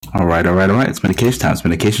All right. It's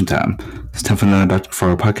medication time. It's time for another Dr.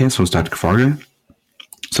 Kafarga podcast. So it's Dr. Kafarga.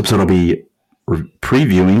 This episode I'll be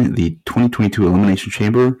previewing the 2022 Elimination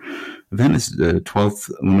Chamber event. This is the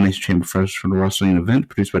 12th Elimination Chamber Professional Wrestling event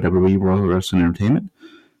produced by WWE World Wrestling Entertainment.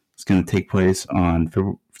 It's going to take place on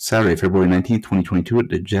Saturday, February 19th, 2022 at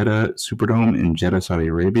the Jeddah Superdome in Jeddah, Saudi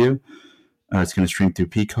Arabia. It's going to stream through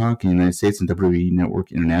Peacock in the United States and WWE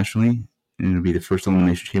Network internationally. And it'll be the first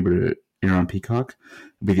Elimination Chamber to air on Peacock.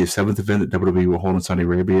 It'll be the 7th event that WWE will hold in Saudi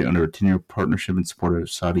Arabia under a 10-year partnership in support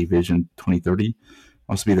of Saudi Vision 2030.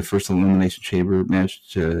 Also be the first Elimination Chamber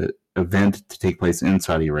match event to take place in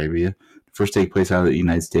Saudi Arabia. The first to take place out of the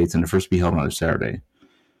United States and the first to be held on a Saturday.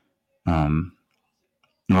 It'll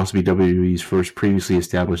also be WWE's first previously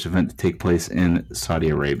established event to take place in Saudi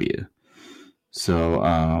Arabia. So,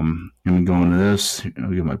 I'm going to go into this.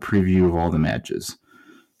 I'll give my preview of all the matches.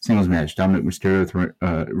 Singles match: Rey Mysterio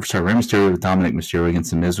with Dominic Mysterio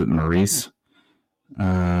against The Miz with Maurice.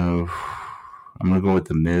 I'm going to go with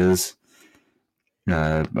The Miz.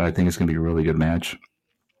 I think it's going to be a really good match.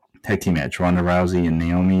 Tag team match: Ronda Rousey and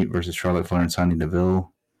Naomi versus Charlotte Flair and Sonya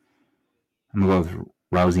Deville. I'm going to go with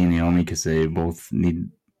Rousey and Naomi because they both need.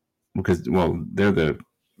 I think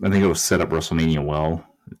it will set up WrestleMania well.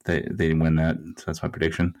 They win that, so that's my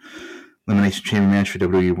prediction. Elimination Chamber match for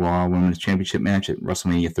WWE Raw Women's Championship match at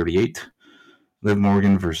WrestleMania 38. Liv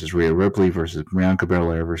Morgan versus Rhea Ripley versus Bianca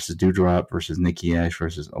Belair versus Doudrop versus Nikki Ash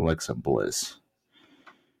versus Alexa Bliss.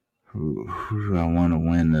 Who do I want to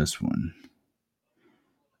win this one?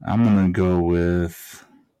 I'm going to go with,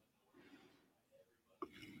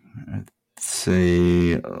 I'd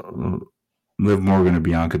say, Liv Morgan or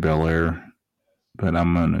Bianca Belair. But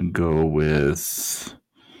I'm going to go with...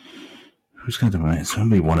 Who's going to win? It's going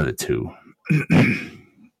to be one of the two.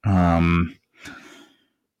 I'll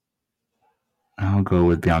go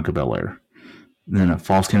with Bianca Belair. Then a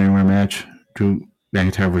false count anywhere match. Drew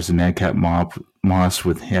McIntyre versus Madcap Moss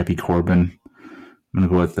with Happy Corbin. I'm going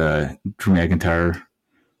to go with Drew McIntyre.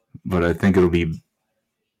 But I think it'll be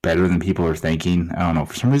better than people are thinking. I don't know.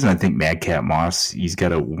 For some reason, I think Madcap Moss, he's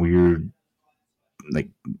got a weird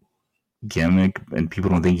gimmick, and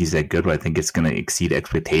people don't think he's that good, but I think it's going to exceed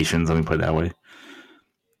expectations. Let me put it that way.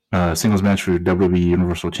 Singles match for WWE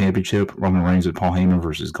Universal Championship: Roman Reigns with Paul Heyman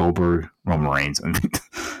versus Goldberg. Roman Reigns,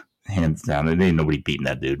 hands down. There ain't nobody beating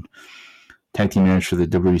that dude. Tag team match for the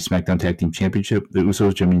WWE SmackDown Tag Team Championship: The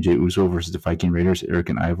Usos, Jimmy and Jey Uso versus the Viking Raiders, Eric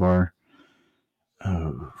and Ivar.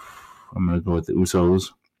 I'm going to go with the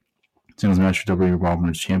Usos. Singles match for WWE Raw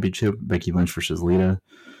Women's Championship: Becky Lynch versus Lita.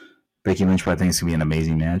 Becky Lynch, but I think it's going to be an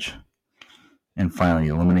amazing match. And finally,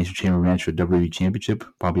 Elimination Chamber match for WWE Championship: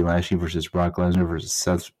 Bobby Lashley versus Brock Lesnar versus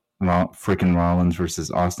Seth freaking Rollins versus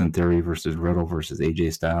Austin Theory versus Riddle versus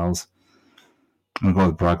AJ Styles. I'm going to go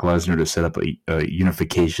with Brock Lesnar to set up a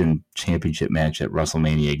unification championship match at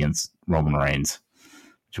WrestleMania against Roman Reigns,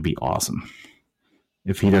 which would be awesome.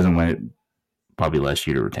 If he doesn't win it, Bobby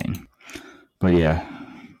Lashley to retain. But yeah,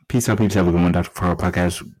 peace out, peeps. Have a good one. Dr. Farrell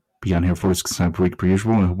Podcast. Be on here for us per week per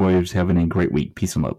usual. And hope you guys having a great week. Peace and love.